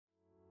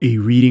A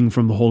reading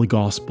from the Holy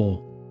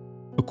Gospel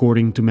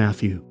according to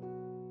Matthew.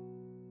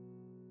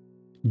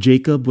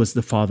 Jacob was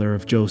the father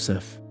of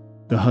Joseph,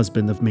 the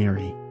husband of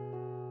Mary.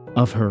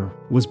 Of her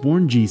was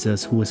born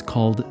Jesus, who is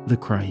called the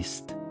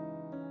Christ.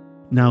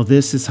 Now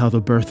this is how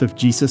the birth of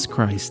Jesus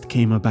Christ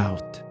came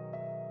about.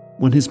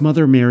 When his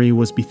mother Mary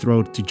was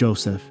betrothed to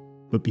Joseph,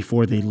 but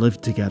before they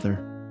lived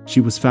together,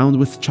 she was found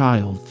with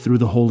child through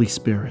the Holy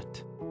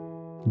Spirit.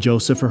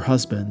 Joseph, her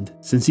husband,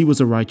 since he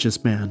was a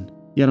righteous man,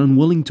 yet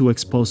unwilling to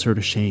expose her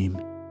to shame,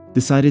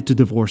 decided to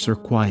divorce her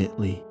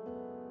quietly.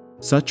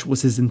 Such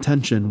was his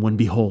intention when,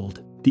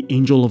 behold, the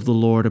angel of the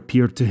Lord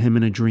appeared to him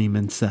in a dream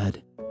and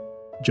said,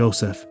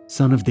 "Joseph,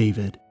 son of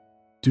David,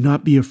 do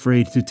not be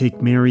afraid to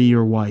take Mary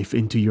your wife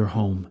into your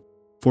home,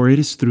 for it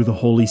is through the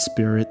Holy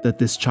Spirit that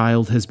this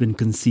child has been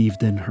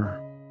conceived in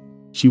her.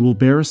 She will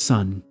bear a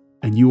son,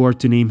 and you are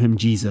to name him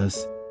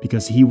Jesus,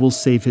 because he will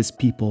save his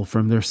people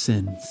from their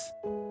sins."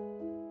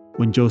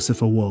 When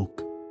Joseph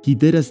awoke, he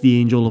did as the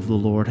angel of the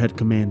Lord had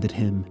commanded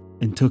him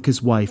and took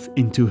his wife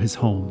into his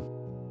home.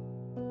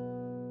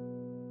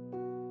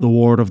 The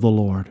word of the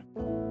Lord.